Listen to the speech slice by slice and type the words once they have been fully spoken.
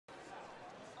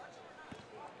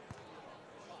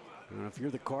And if you're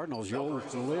the Cardinals, you'll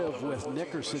live with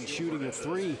Nickerson shooting a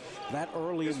 3 that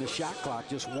early in the shot clock,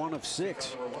 just 1 of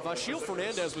 6. Vashiel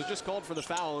Fernandez was just called for the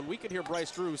foul, and we could hear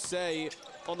Bryce Drew say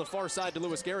on the far side to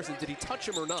Lewis Garrison, did he touch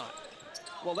him or not?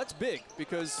 Well, that's big,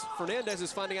 because Fernandez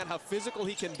is finding out how physical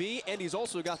he can be, and he's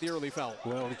also got the early foul.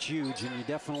 Well, it's huge, and you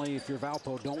definitely, if you're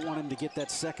Valpo, don't want him to get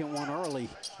that second one early.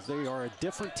 They are a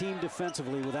different team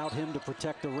defensively without him to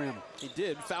protect the rim. He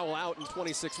did foul out in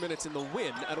 26 minutes in the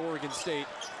win at Oregon State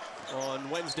on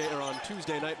Wednesday, or on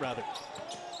Tuesday night, rather.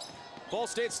 Ball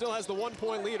State still has the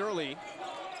 1-point lead early.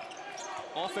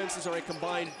 Offenses are a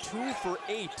combined 2 for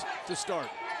 8 to start.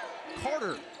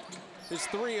 Carter, his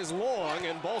 3 is long,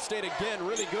 and Ball State again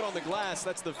really good on the glass.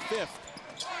 That's the 5th.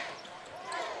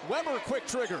 Weber, quick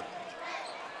trigger.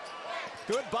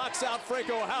 Good box out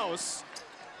Franco House.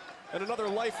 And another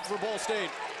life for Ball State.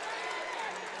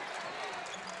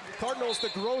 Cardinals the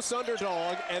gross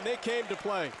underdog, and they came to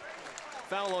play.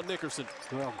 Foul on Nickerson.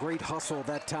 Well, great hustle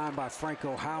that time by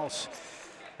Franco House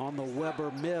on the Weber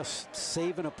miss,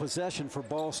 saving a possession for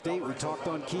Ball State. We talked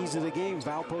on keys of the game.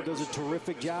 Valpo does a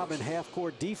terrific job in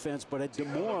half-court defense, but it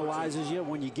demoralizes you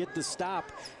when you get the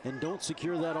stop and don't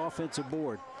secure that offensive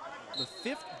board. The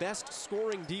 5th best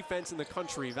scoring defense in the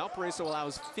country. Valparaiso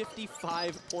allows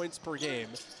 55 points per game.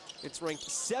 It's ranked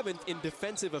 7th in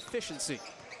defensive efficiency.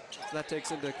 So that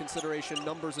takes into consideration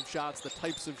numbers of shots, the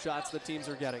types of shots the teams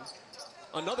are getting.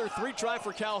 Another 3-try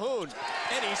for Calhoun,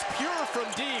 and he's pure from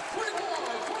deep.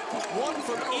 1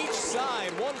 from each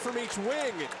side, 1 from each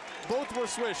wing. Both were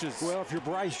swishes. Well, if you're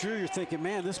Bryce Drew, you're thinking,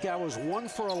 man, this guy was 1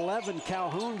 for 11.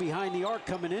 Calhoun behind the arc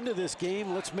coming into this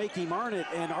game. Let's make him earn it.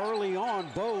 And early on,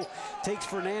 Bo takes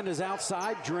Fernandez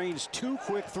outside, drains 2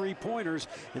 quick 3-pointers,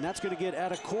 and that's going to get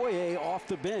Adekoye off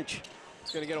the bench.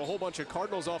 It's going to get a whole bunch of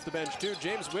Cardinals off the bench, too.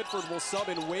 James Whitford will sub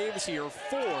in waves here.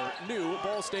 4 new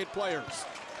Ball State players.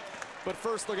 But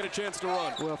first, they'll get a chance to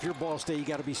run. Well, if you're Ball State, you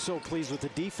got to be so pleased with the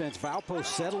defense. Valpo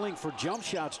settling for jump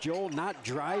shots, Joel, not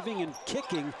driving and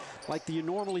kicking like you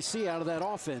normally see out of that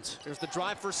offense. There's the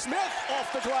drive for Smith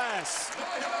off the glass.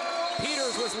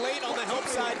 Peters was late on the help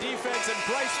side defense, and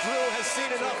Bryce Drew has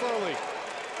seen enough early.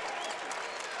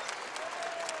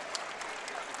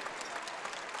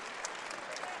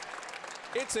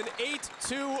 It's an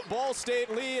 8-2 Ball State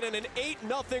lead and an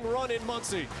 8-0 run in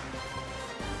Muncie.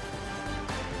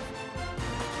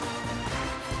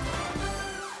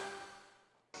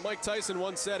 Mike Tyson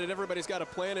once said it, everybody's got a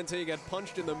plan until you get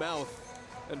punched in the mouth.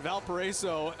 And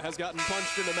Valparaiso has gotten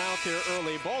punched in the mouth here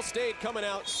early. Ball State coming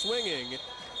out swinging.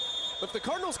 But if the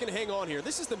Cardinals can hang on here,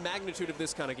 this is the magnitude of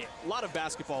this kind of game. A lot of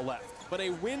basketball left. But a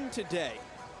win today,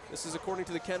 this is according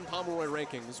to the Ken Pomeroy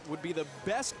rankings, would be the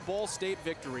best Ball State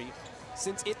victory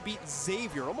since it beat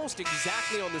Xavier almost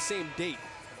exactly on the same date,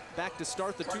 back to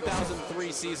start the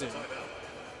 2003 season.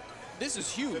 This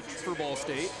is huge for Ball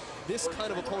State, this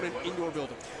kind of opponent in your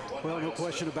building. Well, no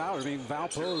question about it. I mean,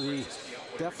 Valpo, the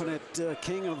definite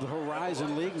king of the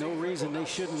Horizon League, no reason they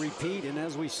shouldn't repeat. And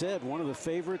as we said, one of the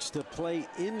favorites to play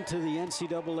into the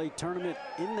NCAA tournament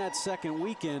in that second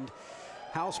weekend.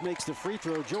 House makes the free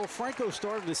throw. Joe Franco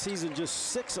started the season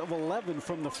just 6 of 11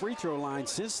 from the free throw line.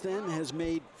 Since then has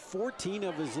made 14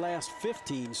 of his last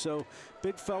 15. So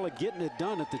big fella getting it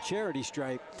done at the charity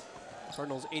stripe.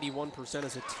 Cardinals 81%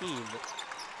 as a team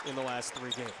in the last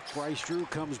 3 games. Bryce Drew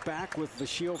comes back with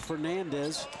Vashiel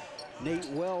Fernandez. Nate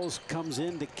Wells comes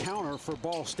in to counter for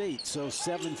Ball State. So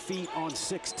 7 feet on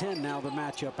 6'10" now the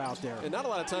matchup out there. And not a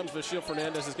lot of times Vashiel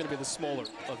Fernandez is going to be the smaller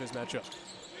of his matchup.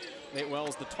 Nate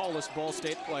Wells, the tallest Ball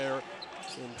State player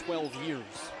in 12 years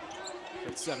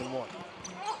at 7'1".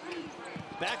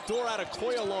 Backdoor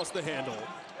Adekoye lost the handle.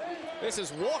 This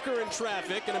is Walker in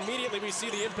traffic, and immediately we see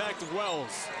the impact of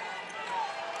Wells.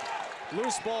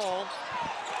 Loose ball.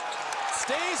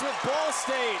 Stays with Ball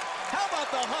State. How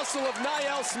about the hustle of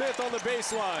Niall Smith on the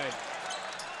baseline?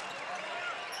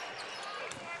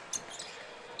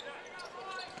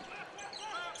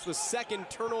 It's the second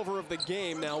turnover of the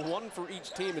game now, 1 for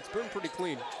each team. It's been pretty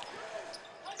clean.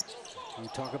 You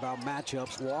talk about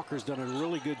matchups. Walker's done a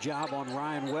really good job on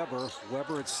Ryan Weber.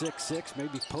 Weber at 6'6",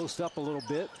 maybe post up a little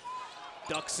bit.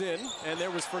 Ducks in, and there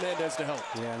was Fernandez to help.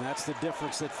 Yeah, and that's the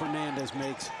difference that Fernandez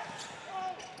makes.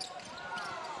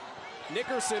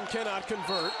 Nickerson cannot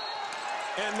convert,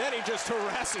 and then he just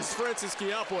harasses Francis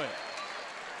Chiapwe.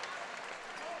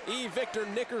 Victor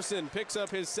Nickerson picks up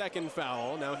his second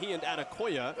foul. Now he and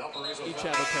Adekoye each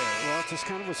have a pair. Well, it's just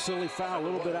kind of a silly foul, a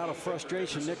little bit out of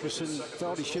frustration. Nickerson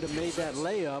felt he should have made that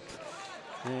layup,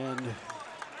 and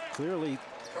clearly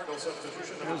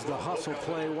There's the hustle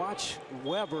play. Watch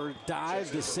Weber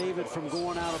dive to save it from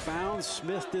going out of bounds.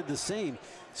 Smith did the same.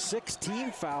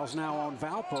 16 fouls now on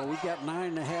Valpo. We've got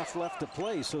 9.5 left to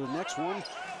play. So the next one,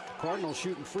 Cardinals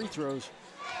shooting free throws.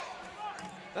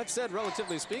 That said,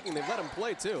 relatively speaking, they've let him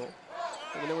play too.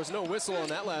 I mean, there was no whistle on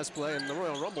that last play, and the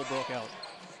Royal Rumble broke out.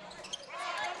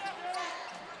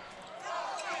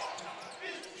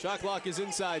 Shot clock is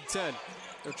inside 10.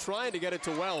 They're trying to get it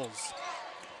to Wells.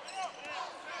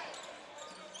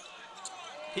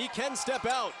 He can step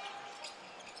out.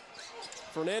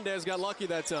 Fernandez got lucky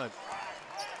that time.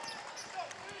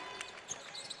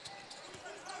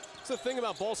 That's the thing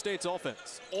about Ball State's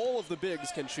offense. All of the bigs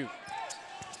can shoot.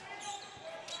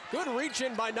 Good reach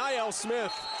in by Niall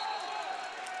Smith.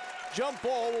 Jump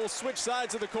ball will switch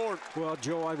sides of the court. Well,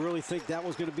 Joe, I really think that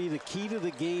was going to be the key to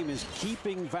the game, is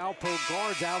keeping Valpo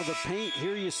guards out of the paint.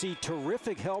 Here you see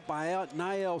terrific help by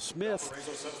Niall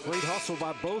Smith. Great hustle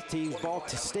by both teams. Ball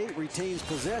State retains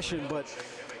possession, but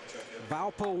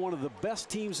Valpo, one of the best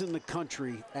teams in the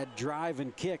country at drive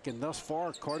and kick, and thus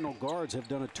far, Cardinal guards have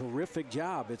done a terrific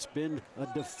job. It's been a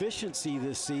deficiency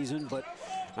this season, but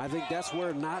I think that's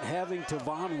where not having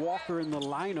Tavon Walker in the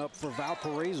lineup for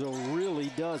Valparaiso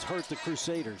really does hurt the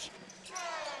Crusaders.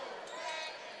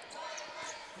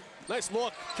 Nice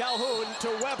look, Calhoun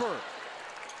to Weber.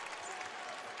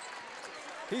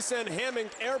 He sent Hamming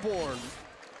airborne,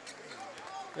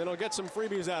 and he'll get some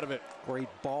freebies out of it. Great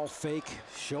ball fake,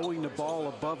 showing the ball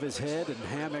above his head, and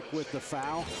Hammock with the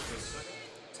foul.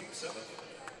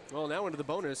 Well, now into the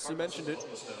bonus. You mentioned it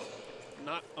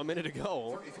not a minute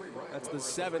ago. That's the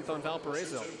 7th on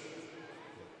Valparaiso.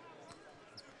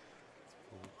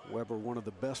 Weber, one of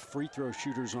the best free throw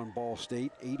shooters on Ball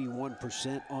State,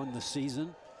 81% on the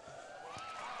season.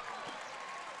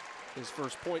 His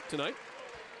first point tonight.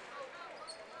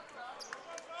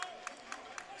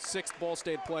 6th Ball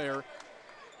State player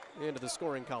into the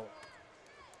scoring column.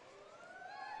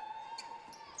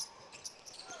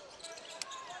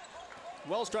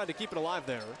 Wells tried to keep it alive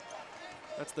there.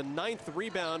 That's the 9th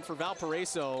rebound for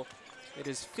Valparaiso. It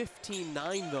is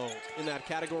 15-9 though in that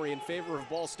category in favor of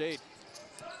Ball State.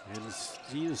 And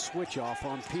see the switch off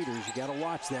on Peters. You got to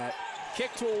watch that.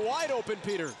 Kick to a wide open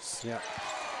Peters. Yeah.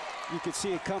 You could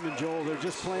see it coming, Joel. They're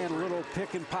just playing a little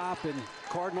pick and pop, and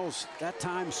Cardinals that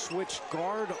time switched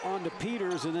guard onto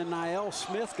Peters, and then Niall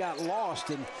Smith got lost,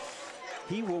 and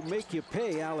he will make you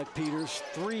pay, Alec Peters.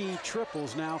 3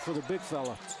 triples now for the big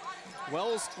fella.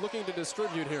 Wells looking to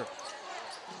distribute here.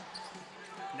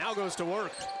 Now goes to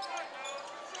work.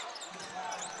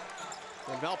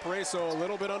 And Valparaiso a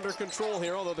little bit under control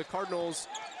here, although the Cardinals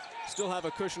still have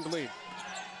a cushioned lead.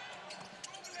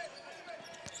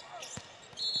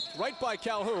 Right by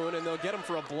Calhoun, and they'll get him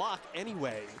for a block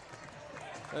anyway.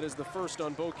 That is the first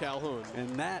on Bo Calhoun. And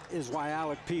that is why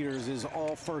Alec Peters is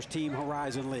all first-team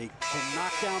Horizon League. Can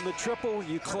knock down the triple,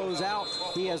 you close out,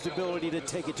 he has the ability to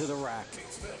take it to the rack.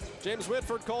 James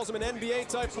Whitford calls him an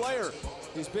NBA-type player.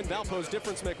 He's been Valpo's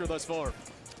difference maker thus far.